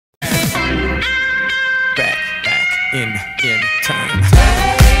in time.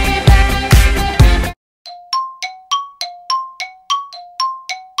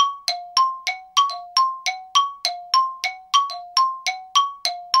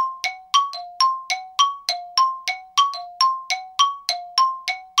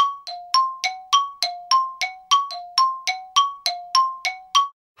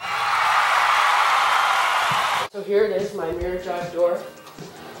 So here it is, my mirror drive door,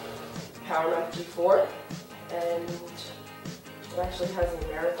 PowerMac G4, and it actually has a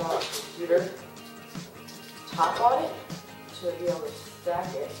marathon computer top on it to be able to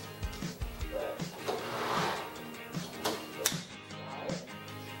stack it.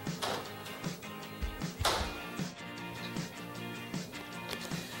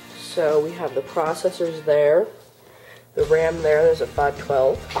 So we have the processors there, the RAM there's a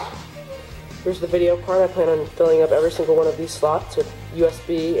 512. Here's the video card. I plan on filling up every single one of these slots with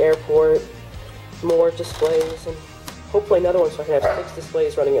USB, airport, more displays, and hopefully another one so I can have 6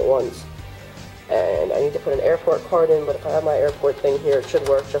 displays running at once. And I need to put an airport card in, but if I have my airport thing here, it should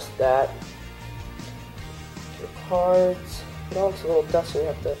work just that. Your cards. It all looks a little dusty. We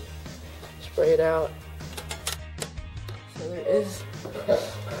have to spray it out. So there is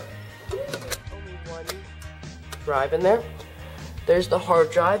only one drive in there. There's the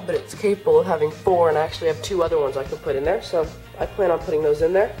hard drive, but it's capable of having 4, and I actually have 2 other ones I can put in there, so I plan on putting those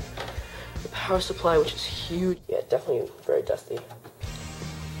in there. The power supply, which is huge. Yeah, definitely very dusty.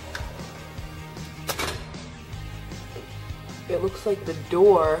 It looks like the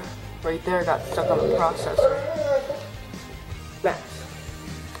door right there got stuck on the processor. Max,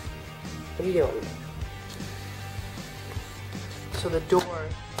 what are you doing? So the door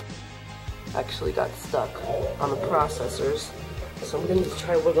actually got stuck on the processors. So I'm going to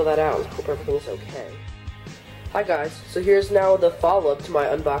try to wiggle that out and hope everything's okay. Hi guys, so here's now the follow-up to my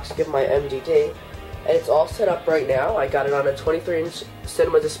unboxing of my MDD. And it's all set up right now. I got it on a 23-inch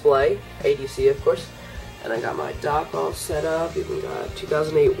cinema display, ADC of course. And I got my dock all set up, even got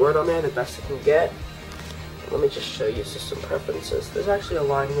 2008 Word on there, the best I can get. Let me just show you system preferences. There's actually a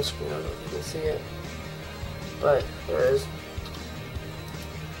line in the screen, I don't know if you can see it. But there is.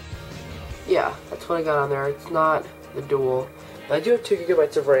 Yeah, that's what I got on there. It's not the dual. I do have 2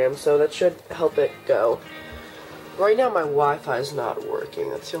 GB of RAM, so that should help it go. Right now my Wi-Fi is not working.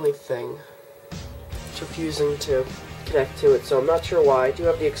 That's the only thing. It's refusing to connect to it, so I'm not sure why. I do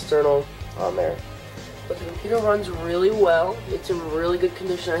have the external on there. But the computer runs really well. It's in really good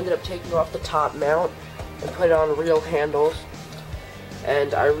condition. I ended up taking off the top mount and put it on real handles.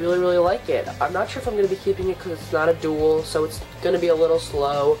 And I really, really like it. I'm not sure if I'm going to be keeping it because it's not a dual, so it's going to be a little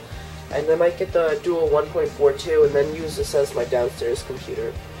slow. And I might get the dual 1.42 and then use this as my downstairs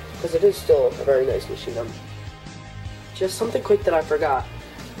computer, because it is still a very nice machine. Just something quick that I forgot.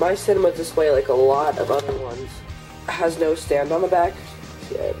 My cinema display, like a lot of other ones, has no stand on the back.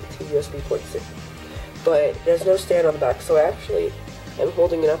 Yeah, USB port 6. But there's no stand on the back, so I actually am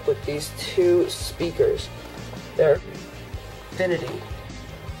holding it up with these 2 speakers. They're Infinity.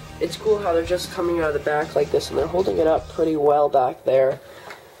 It's cool how they're just coming out of the back like this, and they're holding it up pretty well back there.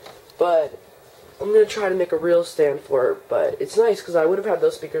 But I'm going to try to make a real stand for it, but it's nice because I would have had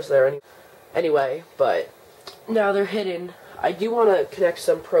those speakers there anyway, but now they're hidden. I do want to connect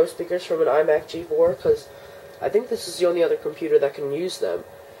some Pro speakers from an iMac G4 because I think this is the only other computer that can use them,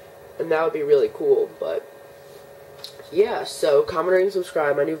 and that would be really cool. But yeah, so comment, rate, and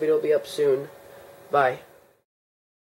subscribe. My new video will be up soon. Bye.